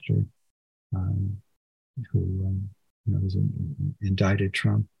inspector, who was indicted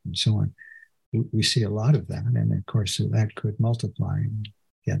Trump and so on. We see a lot of that, and of course that could multiply and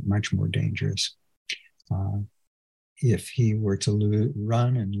get much more dangerous. If he were to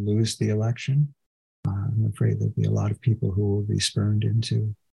run and lose the election, I'm afraid there'll be a lot of people who will be spurned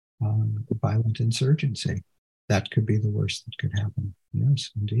into violent insurgency. That could be the worst that could happen.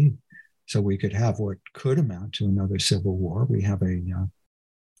 Yes, indeed. So we could have what could amount to another civil war. We have at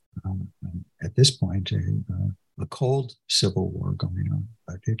this point, a cold civil war going on,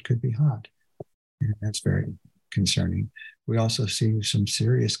 but it could be hot. And that's very concerning. We also see some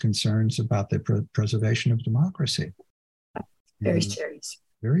serious concerns about the preservation of democracy. Very serious.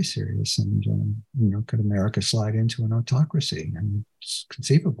 Very serious. And, could America slide into an autocracy? And it's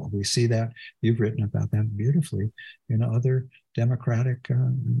conceivable. We see that. You've written about that beautifully in other democratic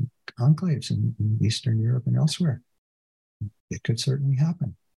enclaves in Eastern Europe and elsewhere. It could certainly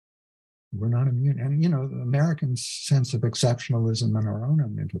happen. We're not immune. And, the American sense of exceptionalism and our own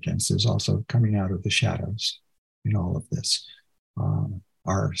omnipotence is also coming out of the shadows in all of this.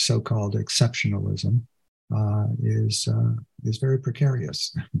 Our so-called exceptionalism is very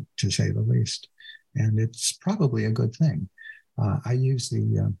precarious, to say the least. And it's probably a good thing. I use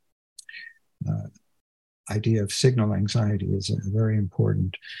the idea of signal anxiety as a very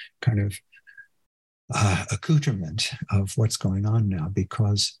important kind of accoutrement of what's going on now,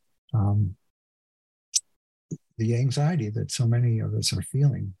 because the anxiety that so many of us are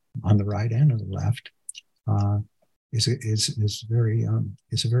feeling on the right and on the left is a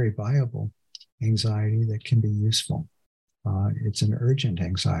very viable anxiety that can be useful. It's an urgent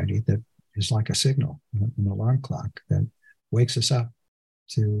anxiety that is like a signal, an alarm clock that wakes us up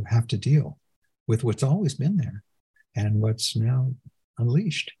to have to deal with what's always been there and what's now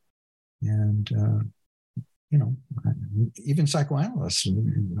unleashed. And even psychoanalysts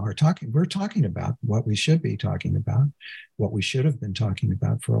we're talking about what we should be talking about, what we should have been talking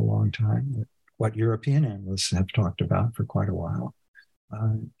about for a long time, what European analysts have talked about for quite a while.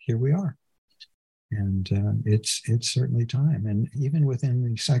 Here we are. And it's certainly time. And even within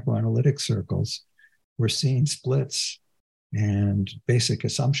the psychoanalytic circles, we're seeing splits and basic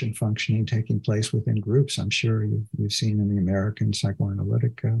assumption functioning taking place within groups. I'm sure you've seen in the American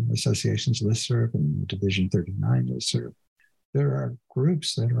Psychoanalytic Association's listserv and Division 39 listserv, there are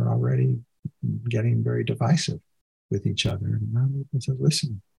groups that are already getting very divisive with each other. And now we can say,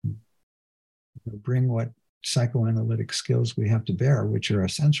 listen, bring what psychoanalytic skills we have to bear, which are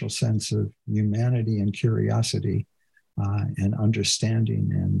essential sense of humanity and curiosity and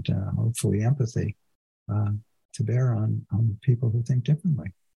understanding and hopefully empathy to bear on people who think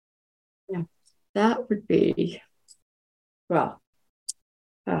differently. Yeah, that would be,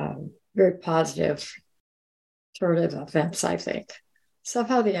 very positive sort of events, I think.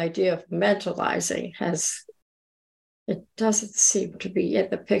 Somehow the idea of mentalizing it doesn't seem to be in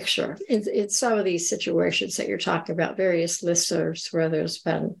the picture. In some of these situations that you're talking about, various listservs where there's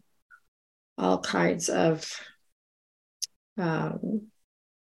been all kinds of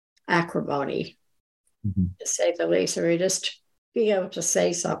acrimony, to say the least, or just being able to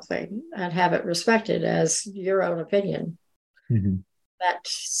say something and have it respected as your own opinion. Mm-hmm. That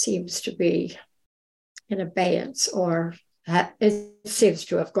seems to be in abeyance, or it seems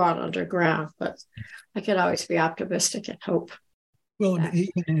to have gone underground, but I can always be optimistic and hope. Well,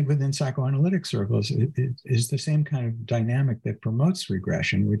 even within psychoanalytic circles, it is the same kind of dynamic that promotes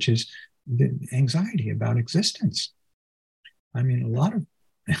regression, which is the anxiety about existence. I mean, a lot of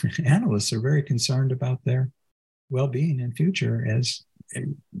analysts are very concerned about their well-being and future as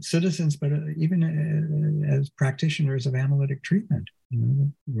citizens, but even as practitioners of analytic treatment.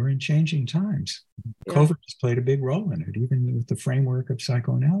 We're in changing times. Yeah. COVID has played a big role in it, even with the framework of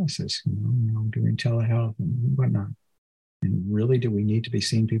psychoanalysis, doing telehealth and whatnot. And really, do we need to be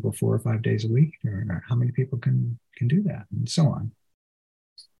seeing people 4 or 5 days a week? Or how many people can do that? And so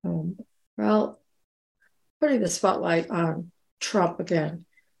on. Well, putting the spotlight on Trump again.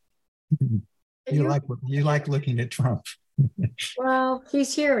 You like looking at Trump. Well,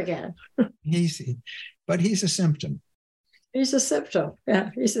 he's here again. But he's a symptom. He's a symptom. Yeah,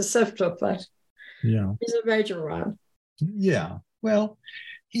 he's a symptom, but yeah, he's a major one. Yeah. Well,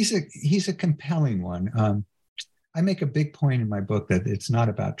 he's a compelling one. I make a big point in my book that it's not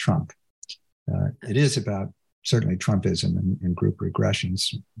about Trump. It is about certainly Trumpism and group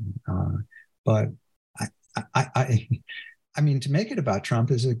regressions. But I mean, to make it about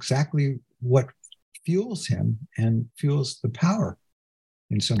Trump is exactly what fuels him and fuels the power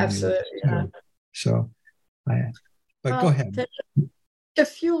in so many ways. Absolutely. Yeah. So, go ahead. To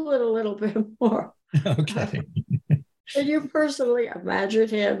fuel it a little bit more. Okay. Can you personally imagine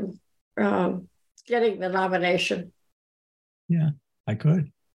him getting the nomination? Yeah, I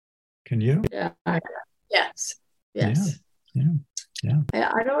could. Can you? Yeah. Yes. Yeah.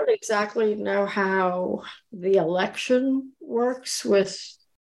 I don't exactly know how the election works with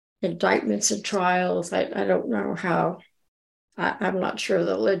indictments and trials. I don't know how. I'm not sure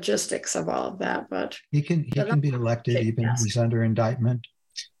the logistics of all of that, but he can be elected even if he's under indictment.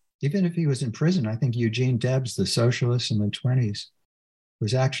 Even if he was in prison, I think Eugene Debs, the socialist in the 1920s,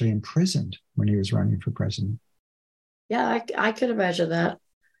 was actually imprisoned when he was running for president. Yeah, I can imagine that.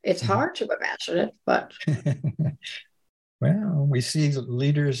 It's hard to imagine it, but well, we see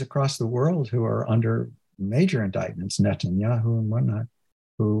leaders across the world who are under major indictments, Netanyahu and whatnot,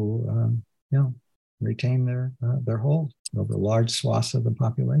 who retain their hold over large swaths of the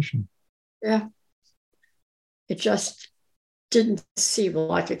population. Yeah. It just didn't seem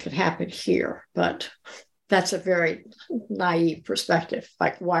like it could happen here, but that's a very naive perspective.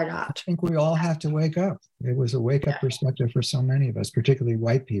 Like, why not? I think we all have to wake up. It was a wake-up perspective for so many of us, particularly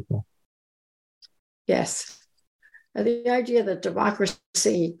white people. Yes. And the idea that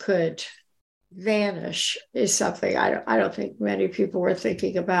democracy could vanish is something I don't think many people were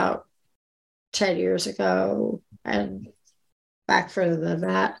thinking about 10 years ago and back further than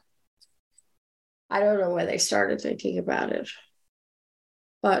that. I don't know when they started thinking about it,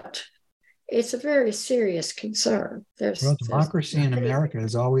 but it's a very serious concern. Democracy in America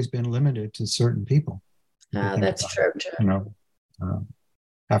has always been limited to certain people. That's true too. You know,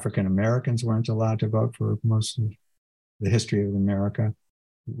 African Americans weren't allowed to vote for most of the history of America.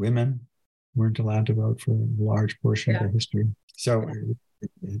 Women weren't allowed to vote for a large portion of the history. So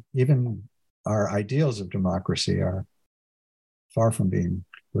even our ideals of democracy are far from being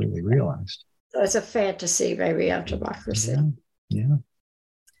completely realized. It's a fantasy, maybe, of democracy. Yeah.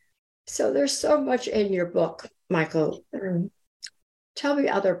 So there's so much in your book, Michael. Tell me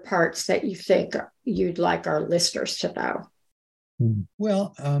other parts that you think you'd like our listeners to know.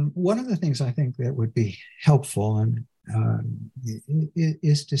 Well, one of the things I think that would be helpful and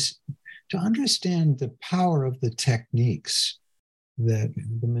is to understand the power of the techniques, that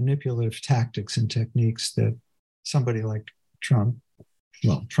the manipulative tactics and techniques that somebody like Trump,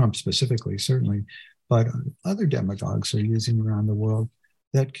 well, Trump specifically, certainly, but other demagogues are using around the world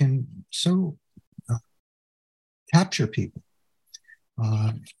that can so capture people.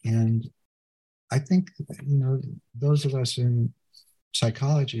 And I think, those of us in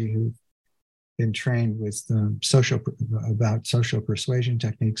psychology who've been trained with about social persuasion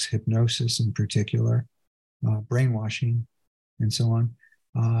techniques, hypnosis in particular, brainwashing, and so on,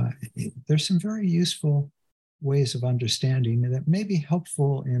 there's some very useful ways of understanding that may be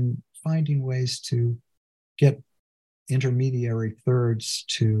helpful in finding ways to get intermediary thirds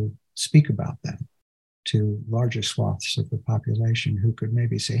to speak about that to larger swaths of the population who could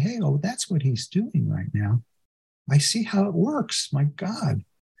maybe say, hey, that's what he's doing right now. I see how it works. My God.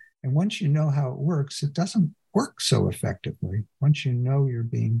 And once you know how it works, it doesn't work so effectively. Once you know you're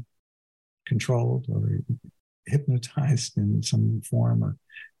being controlled or hypnotized in some form or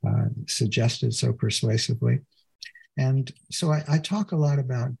suggested so persuasively. And so I talk a lot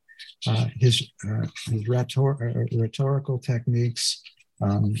about his rhetorical techniques,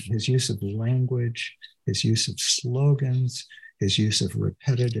 his use of language, his use of slogans, his use of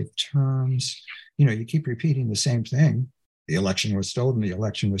repetitive terms. You keep repeating the same thing. The election was stolen. The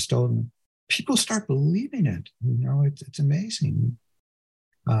election was stolen. People start believing it. It's amazing.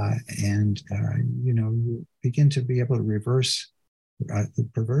 You begin to be able to reverse the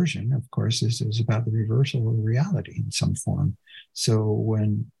perversion, of course, is about the reversal of reality in some form. So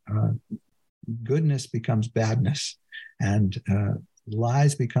when goodness becomes badness and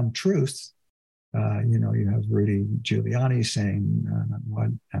lies become truth, you have Rudy Giuliani saying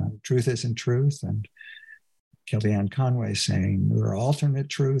truth isn't truth, and Kellyanne Conway saying there are alternate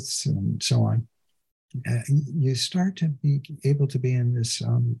truths, and so on. You start to be able to be in this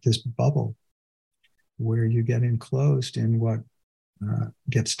bubble where you get enclosed in what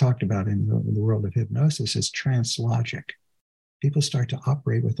gets talked about in the world of hypnosis as trance logic. People start to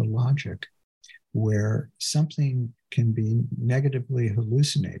operate with a logic where something can be negatively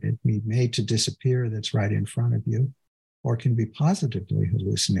hallucinated, be made to disappear that's right in front of you, or can be positively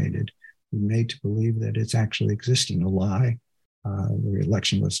hallucinated, be made to believe that it's actually existing. A lie, the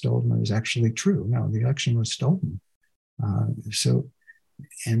election was stolen, is actually true. No, the election was stolen.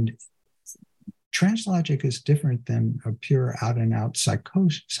 And trance logic is different than a pure out and out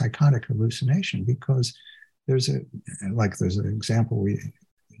psychotic hallucination, because there's an example we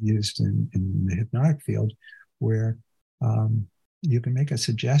used in the hypnotic field where you can make a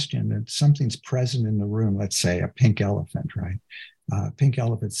suggestion that something's present in the room, let's say a pink elephant, right? Pink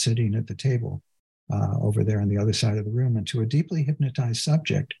elephant sitting at the table over there on the other side of the room. And to a deeply hypnotized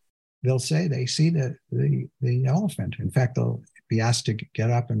subject, they'll say they see the elephant. In fact, they'll be asked to get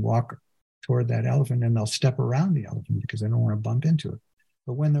up and walk toward that elephant, and they'll step around the elephant because they don't want to bump into it.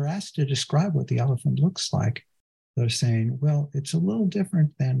 But when they're asked to describe what the elephant looks like, they're saying, well, it's a little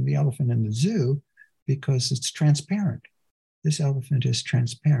different than the elephant in the zoo because it's transparent. This elephant is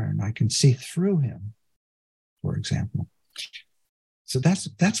transparent. I can see through him, for example. So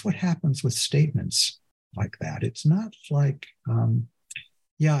that's what happens with statements like that. It's not like,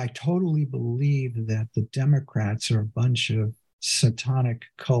 I totally believe that the Democrats are a bunch of satanic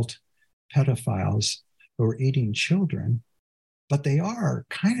cult pedophiles who are eating children, but they are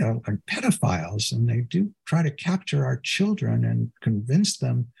kind of like pedophiles, and they do try to capture our children and convince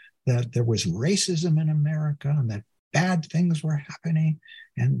them that there was racism in America and that bad things were happening,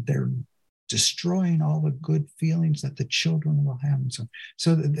 and they're destroying all the good feelings that the children will have. And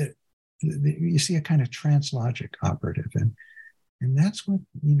so you see a kind of translogic operative. And that's what,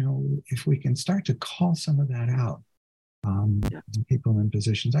 if we can start to call some of that out, people in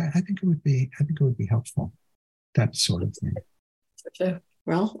positions, I think it would be helpful, that sort of thing. Okay.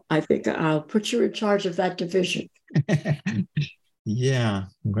 Well, I think I'll put you in charge of that division. Yeah.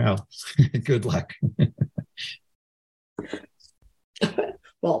 Well, good luck.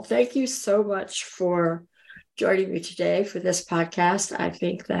 Well, thank you so much for joining me today for this podcast. I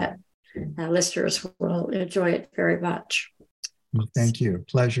think that listeners will enjoy it very much. Well, thank you.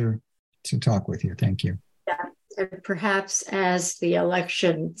 Pleasure to talk with you. Thank you. Yeah. And perhaps as the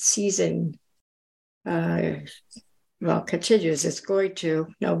election season continues, it's going to,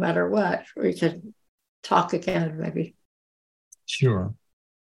 no matter what, we can talk again, maybe. Sure.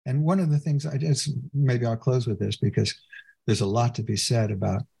 And one of the things maybe I'll close with this, because there's a lot to be said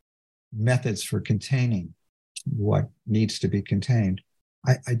about methods for containing what needs to be contained.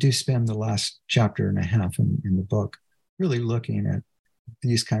 I do spend the last chapter and a half in the book really looking at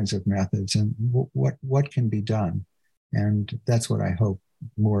these kinds of methods and what can be done. And that's what I hope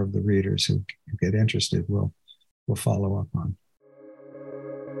more of the readers who get interested will follow up on.